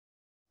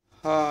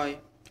Hi,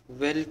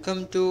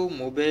 welcome to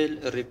mobile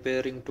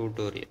repairing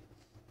tutorial.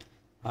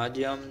 आज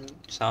हम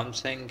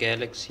Samsung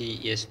Galaxy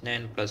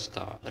S9 plus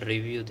का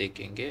review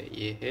देखेंगे।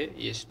 ये है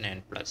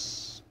S9 प्लस।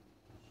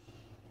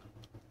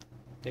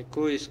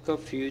 देखो इसका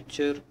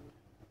फ्यूचर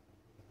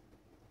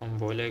हम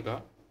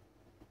बोलेगा,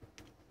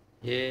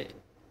 ये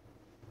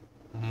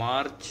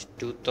मार्च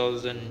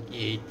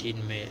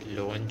 2018 में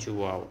लॉन्च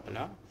हुआ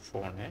वाला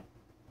फ़ोन है।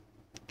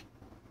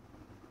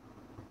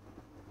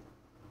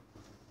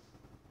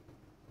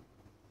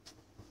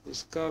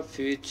 इसका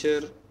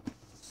फ्यूचर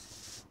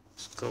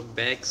इसका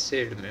बैक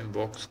साइड में,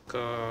 बॉक्स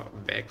का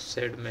बैक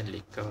साइड में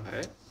लिखा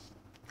है।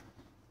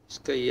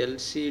 इसका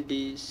LCD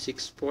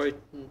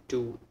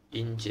 6.2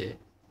 इंच है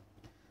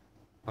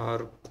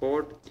और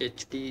quad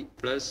HD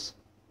plus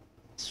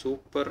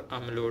super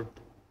AMOLED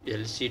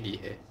LCD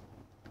है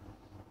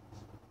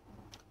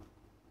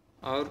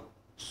और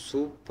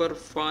super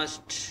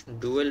fast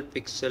dual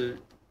pixel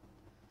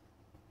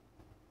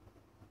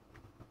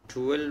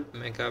 12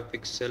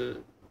 megapixel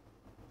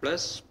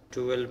plus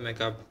 12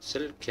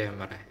 megapixel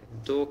camera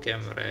है। दो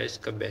कैमरा है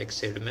इसका बैक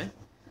साइड में,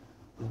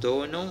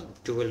 दोनों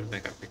 12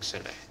 मेगापिक्सल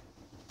है।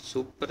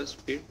 सुपर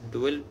स्पीड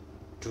डुअल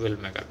 12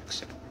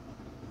 मेगापिक्सल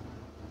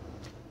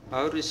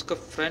और इसका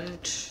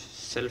फ्रंट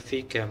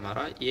सेल्फी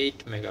कैमरा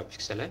 8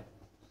 मेगापिक्सल है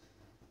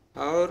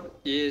और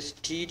ये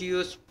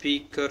stereo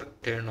speaker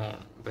turn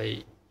on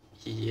by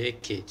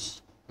AKG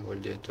बोल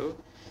दे तो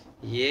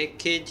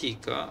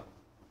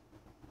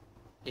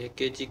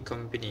AKG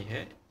कंपनी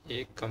है।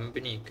 ये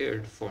कंपनी के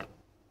हेडफोन,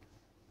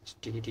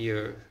 स्टीरियो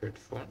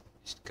हेडफोन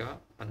इसका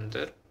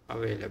अंदर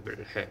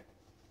अवेलेबल है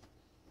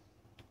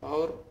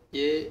और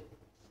ये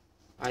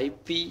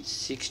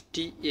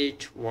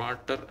IP68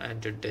 water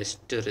and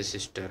dust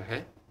resistant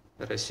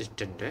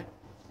है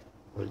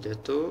बोल दे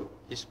तो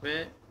इसमें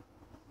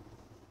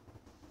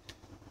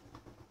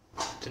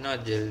इतना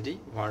जल्दी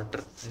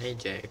वाटर नहीं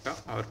जाएगा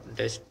और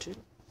डस्ट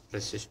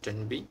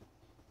रेसिस्टेंट भी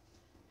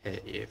है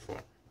ये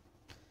फ़ोन।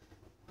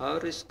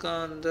 और इसका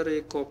अंदर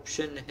एक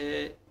ऑप्शन है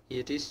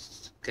इरिस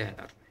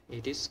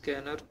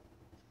स्कैनर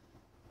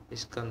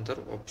इसका अंदर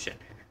ऑप्शन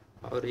है।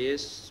 और ये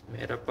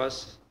मेरे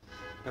पास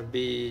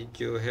अभी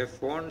जो है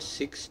फ़ोन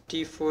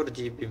 64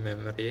 GB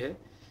मेमोरी है,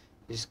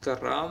 इसका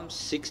RAM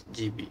 6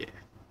 GB है,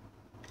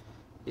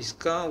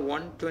 इसका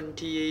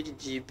 128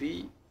 GB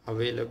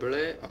अवेलेबल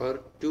है और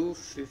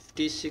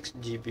 256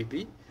 GB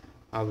भी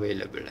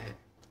अवेलेबल है।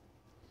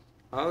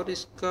 और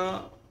इसका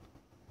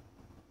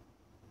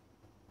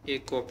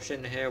एक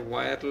ऑप्शन है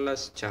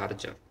वायरलेस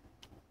चार्जर।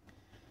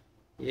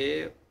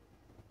 ये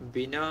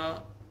बिना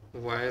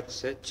वायर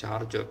से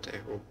चार्ज होता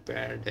है, वो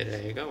पैड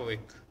रहेगा, वो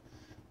एक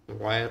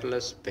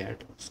वायरलेस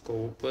पैड, उसको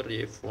ऊपर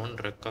ये फ़ोन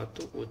रखा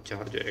तो वो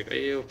चार्ज होएगा।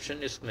 ये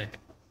ऑप्शन इसमें है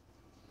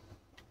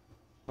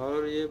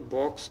और ये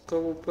बॉक्स का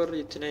ऊपर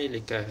इतना ही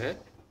लिखा है।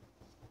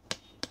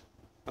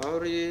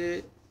 और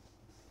ये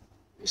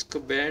इसका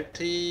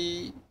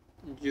बैटरी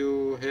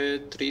जो है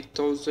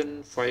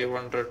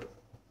 3500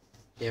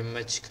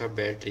 mAh का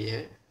बैटरी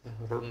है,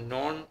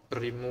 नॉन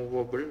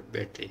रिमूवेबल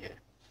बैटरी है।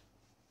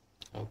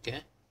 ओके।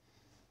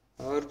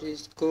 और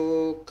इसको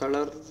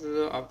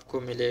कलर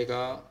आपको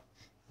मिलेगा,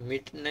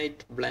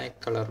 मिडनाइट ब्लैक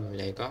कलर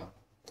मिलेगा,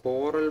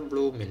 कोरल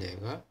ब्लू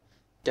मिलेगा,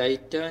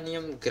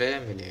 टाइटेनियम ग्रे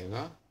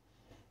मिलेगा,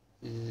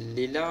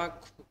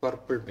 लिलाक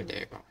पर्पल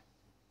मिलेगा।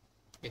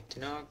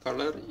 इतना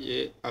कलर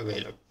ये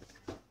अवेलेबल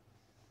है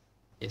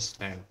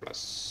S9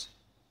 प्लस।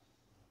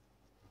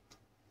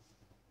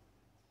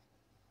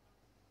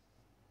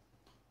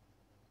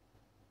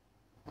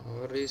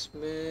 और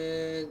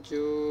इसमें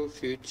जो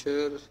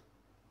फ्यूचर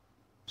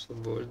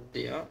सब बोल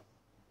दिया,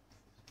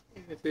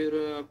 फिर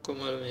आपको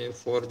मालूम है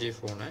 4G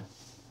फ़ोन है।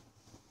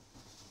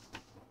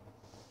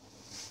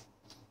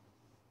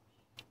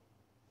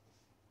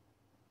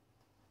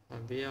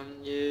 अभी हम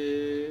ये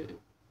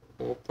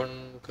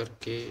ओपन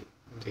करके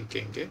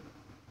देखेंगे।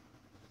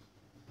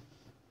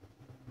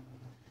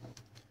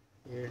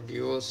 ये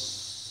ड्यूअल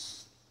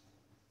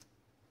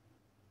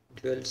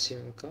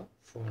सिम का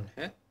फ़ोन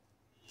है,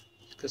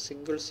 इसका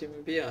सिंगल सिम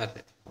भी आ रहा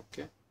है।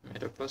 ओके,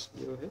 मेरे पास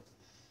जो है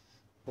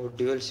वो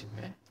ड्यूअल सिम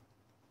है।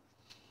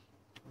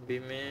 अभी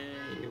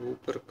मैं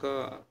ऊपर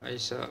का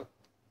ऐसा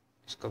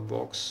इसका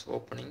बॉक्स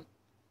ओपनिंग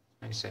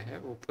ऐसा है,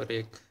 ऊपर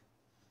एक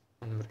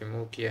हम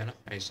रिमूव किया ना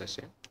ऐसा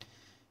से।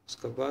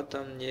 उसके बाद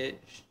हम ये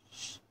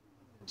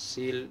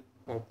सील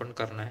ओपन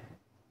करना है,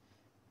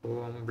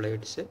 वो हम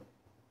ब्लेड से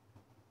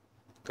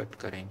कट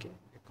करेंगे।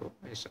 देखो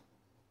ऐसा।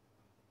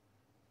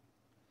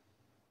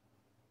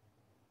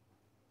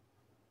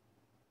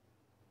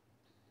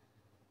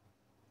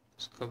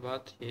 उसके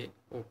बाद ये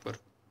ऊपर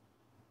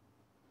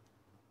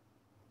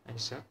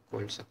ऐसा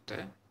खोल सकता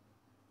है।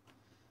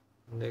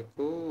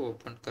 देखो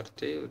ओपन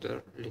करते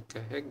उधर लिखा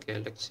है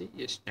गैलेक्सी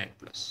S9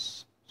 प्लस।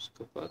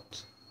 उसके बाद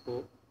वो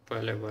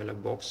पहले वाला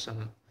बॉक्स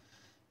हम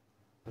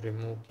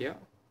रिमूव किया,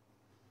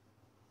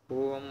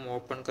 वो हम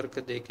ओपन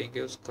करके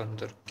देखेंगे उसके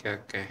अंदर क्या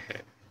क्या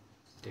है।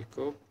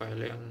 देखो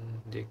पहले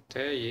हम देखते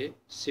हैं ये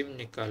सिम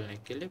निकालने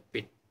के लिए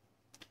पिन,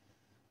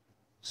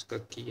 उसका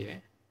की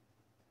है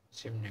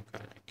सिम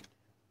निकालने के लिए।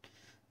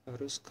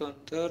 और उसका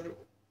अंदर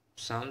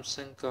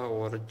सैमसंग का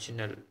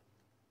ओरिजिनल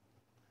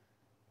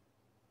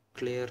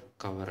क्लियर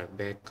कवर है,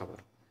 बैक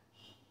कवर,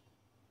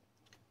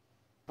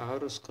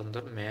 और उसके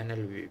अंदर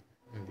मैनुअल भी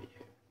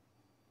है।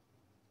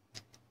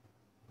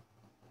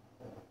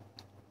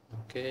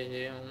 ओके,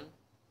 ये हम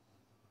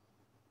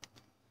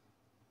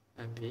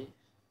अभी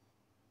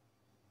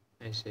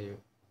ऐसे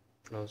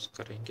क्लोज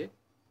करेंगे।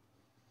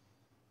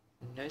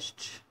 नेक्स्ट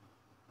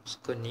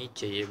उसको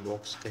नीचे, ये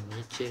बॉक्स के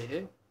नीचे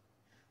है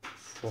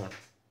फोन,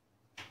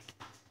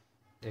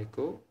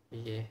 देखो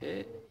ये है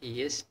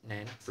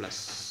ES9 प्लस,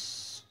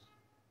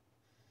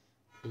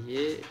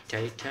 ये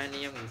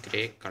टाइटेनियम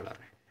ग्रे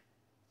कलर है,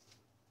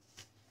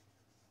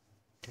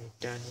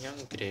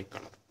 टाइटेनियम ग्रे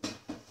कलर।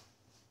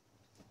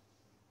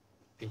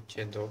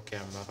 पीछे 2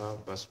 कैमरा,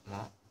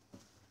 बसमा,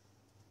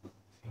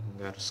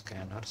 फिंगर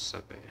स्कैनर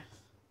सब है,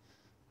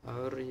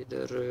 और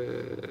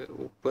इधर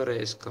ऊपर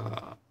है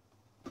इसका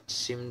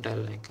सिम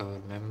डालने का और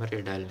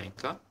मेमोरी डालने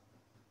का।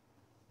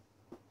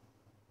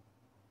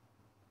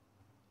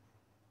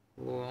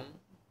 वो हम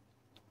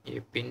ये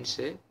पिन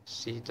से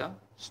सीधा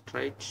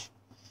स्ट्राइट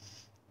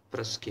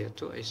प्रेस किया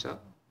तो ऐसा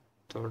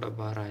थोड़ा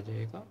बाहर आ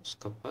जाएगा।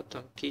 उसके बाद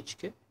हम खींच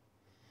के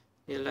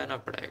ये लाना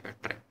पड़ेगा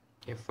ट्रैक।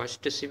 ये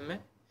फर्स्ट सिम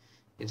है,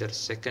 इधर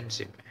सेकंड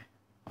सिम है,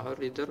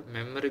 और इधर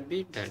मेमोरी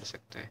भी डाल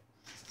सकता है।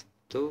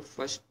 तो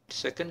फर्स्ट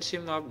सेकंड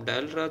सिम आप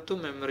डाल रहा तो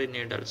मेमोरी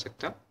नहीं डाल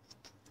सकता,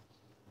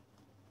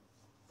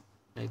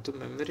 नहीं तो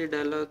मेमोरी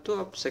डाला तो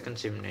आप सेकंड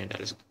सिम नहीं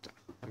डाल सकता।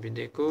 अभी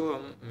देखो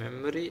हम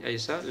मेमोरी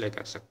ऐसा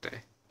लगा सकता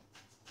है।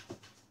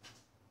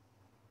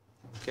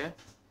 ओके,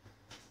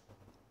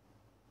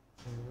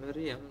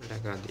 मेमोरी हम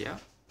लगा दिया।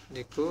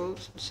 देखो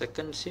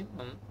सेकंड सिम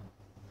हम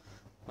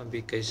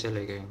अभी कैसे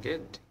लगाएंगे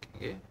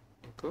देखेंगे।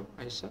 देखो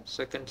ऐसा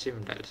सेकंड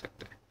सिम डाल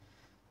सकता है,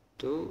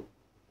 तो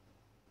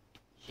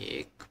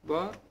एक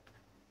बार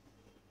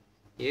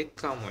एक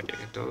काम हो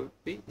जाएगा, तो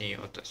भी नहीं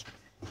होता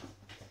इसमें।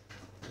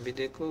 अभी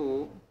देखो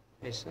वो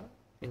ऐसा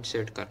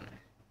इंसर्ट करना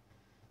है,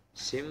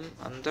 सिम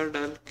अंदर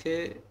डाल के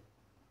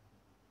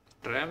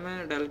ट्रे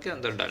में डाल के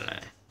अंदर डालना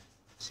है,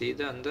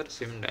 सीधा अंदर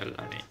सिम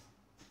डालना नहीं।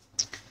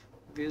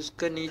 अभी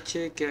उसका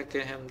नीचे क्या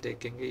क्या है हम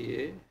देखेंगे।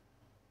 ये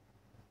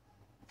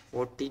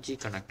OTG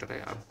कनेक्टर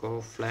है,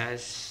 आपको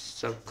फ्लैश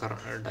सब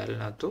करना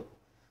डालना तो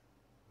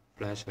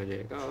फ्लैश हो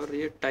जाएगा। और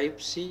ये टाइप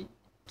सी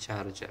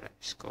चार्जर है,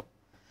 इसको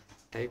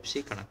टाइप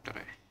सी कनेक्टर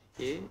है।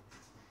 ये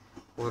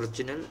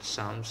ओरिजिनल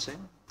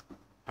सैमसंग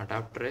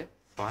अडाप्टर है,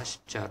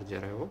 फास्ट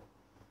चार्जर है वो।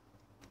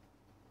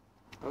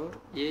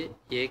 और ये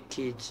 1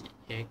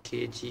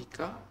 kg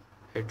का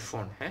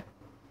हेडफोन है,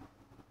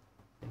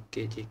 1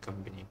 kg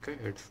कंपनी का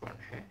हेडफोन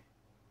है।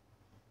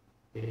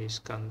 ये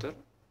इसका अंदर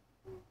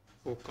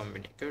वो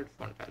कंपनी का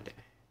हेडफोन डाले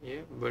हैं।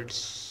 ये बड्स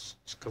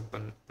इसका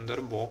अंदर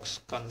बॉक्स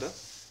का अंदर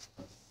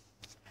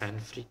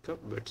हैंड फ्री का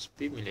बड्स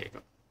भी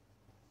मिलेगा।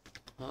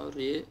 और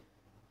ये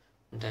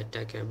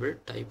डाटा केबल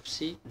टाइप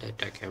सी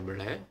डाटा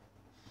केबल है,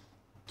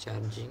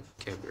 चार्जिंग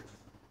केबल।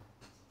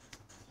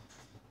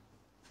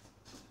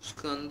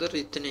 उसका अंदर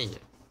इतने ही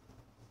है।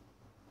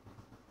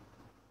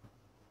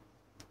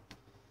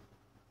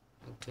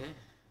 ओके,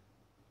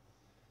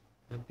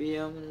 अभी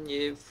हम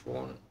ये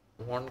फोन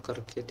ऑन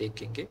करके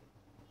देखेंगे,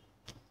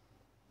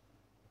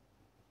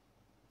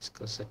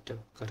 इसको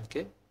सेटअप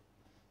करके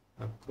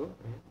आपको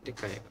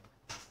दिखाएगा।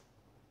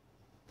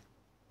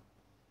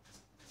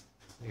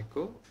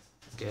 देखो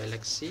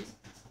गैलेक्सी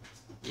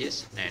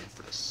S9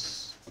 प्लस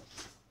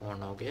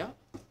ऑन हो गया,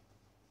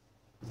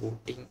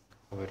 बूटिंग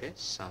हो रहे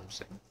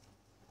सैमसंग।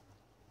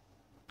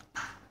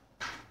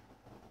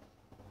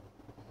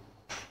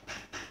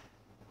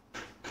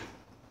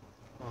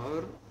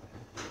 और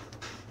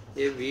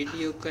ये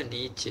वीडियो का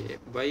नीचे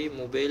बाई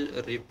मोबाइल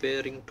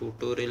रिपेयरिंग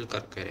ट्यूटोरियल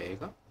करके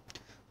रहेगा,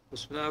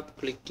 उसमें आप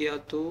क्लिक किया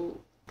तो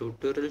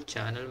ट्यूटोरियल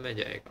चैनल में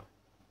जाएगा।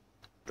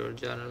 ट्यूटोरियल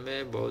चैनल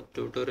में बहुत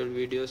ट्यूटोरियल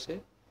वीडियोस है।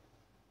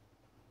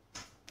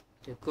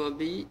 देखो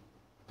अभी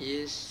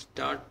ये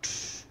स्टार्ट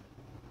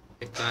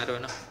एक आ रहा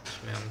है ना,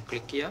 उसमें हम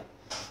क्लिक किया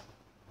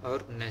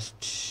और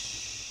नेक्स्ट,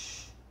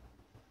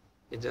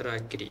 इधर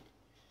एग्री,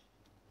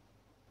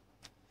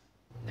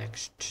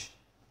 नेक्स्ट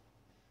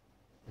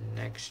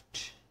नेक्स्ट,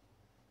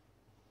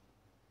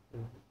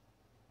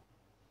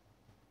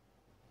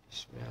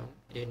 इसमें हम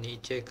ये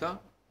नीचे का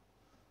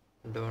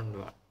don't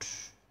want,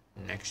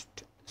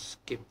 next,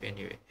 skip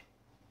anyway,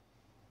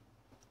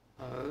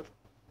 और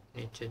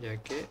नीचे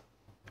जाके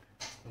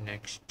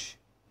नेक्स्ट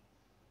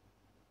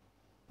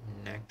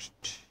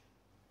नेक्स्ट,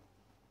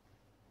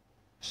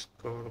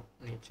 स्क्रॉल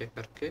नीचे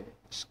करके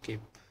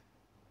skip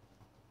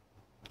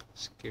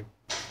skip,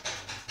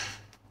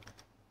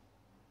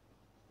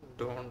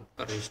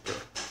 don't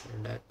restore,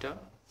 data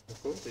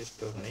को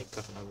रिस्टोर नहीं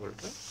करना बोल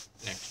रहा,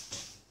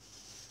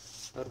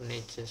 नेक्स्ट, और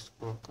नीचे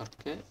स्क्रॉल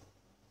करके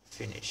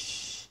फिनिश,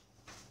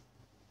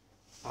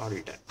 ऑल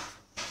डन।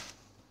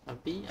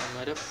 अभी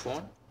हमारा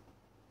फोन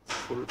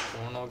फुल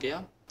ऑन हो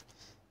गया।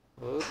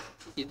 और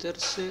इधर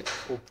से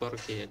ऊपर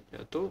किया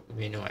जाए तो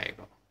मेनू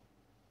आएगा,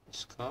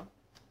 इसका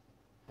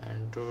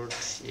एंड्रॉइड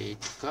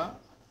 8 का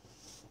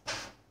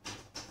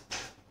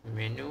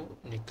मेनू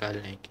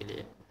निकालने के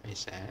लिए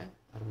ऐसा है।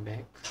 और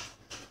बैक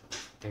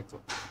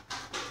देखो,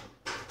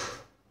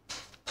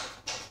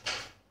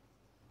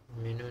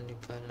 मेनू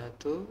निकालना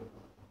तो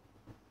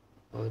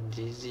बहुत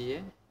इजी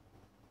है।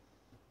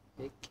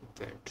 एक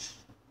कीपैड,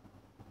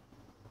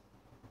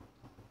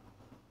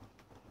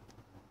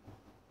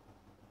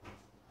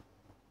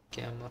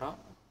 कैमरा,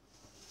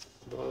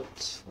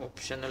 बहुत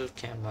ऑप्शनल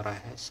कैमरा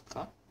है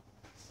इसका,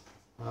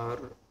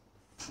 और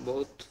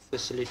बहुत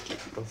फैसिलिटी,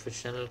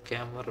 प्रोफेशनल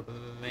कैमरा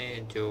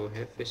में जो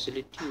है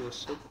फैसिलिटी वो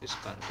सब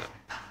इसका अंदर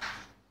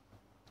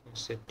है।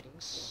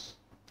 सेटिंग्स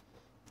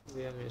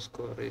भी हम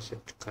इसको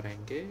रीसेट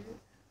करेंगे,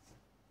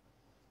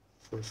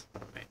 फुल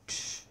फॉर्मेट,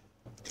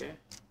 ओके,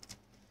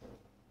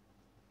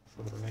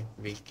 फॉर्मेट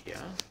भी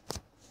किया।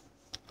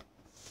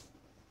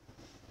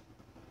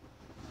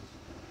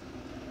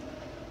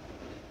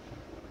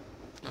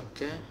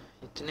 ओके,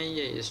 इतने ही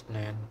है इस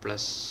 9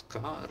 प्लस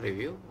का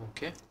रिव्यू।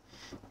 ओके,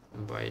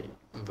 बाय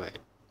बाय,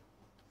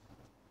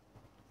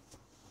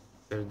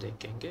 फिर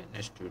देखेंगे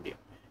नेक्स्ट वीडियो।